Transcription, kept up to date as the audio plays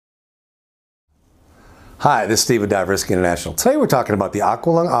Hi, this is Steve with Dive Rescue International. Today we're talking about the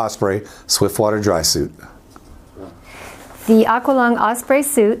Aqualung Osprey Swiftwater Dry Suit. The Aqualung Osprey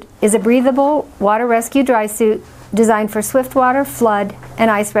suit is a breathable water rescue dry suit designed for swiftwater, flood,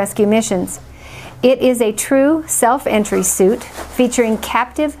 and ice rescue missions. It is a true self-entry suit featuring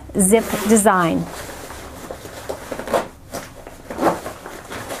captive zip design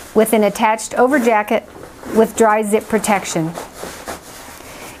with an attached overjacket with dry zip protection.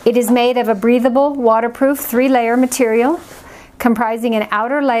 It is made of a breathable, waterproof 3-layer material comprising an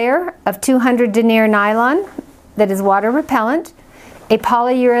outer layer of 200 denier nylon that is water repellent, a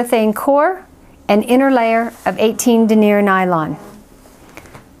polyurethane core, an inner layer of 18 denier nylon.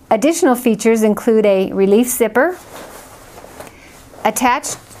 Additional features include a relief zipper,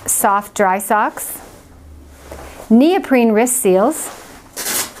 attached soft dry socks, neoprene wrist seals,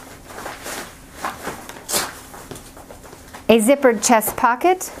 a zippered chest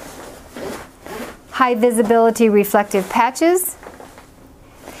pocket, high visibility reflective patches,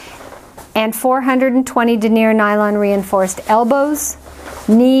 and 420 denier nylon reinforced elbows,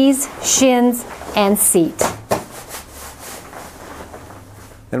 knees, shins, and seat.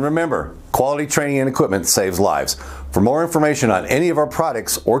 And remember, quality training and equipment saves lives. For more information on any of our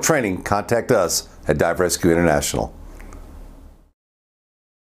products or training, contact us at Dive Rescue International.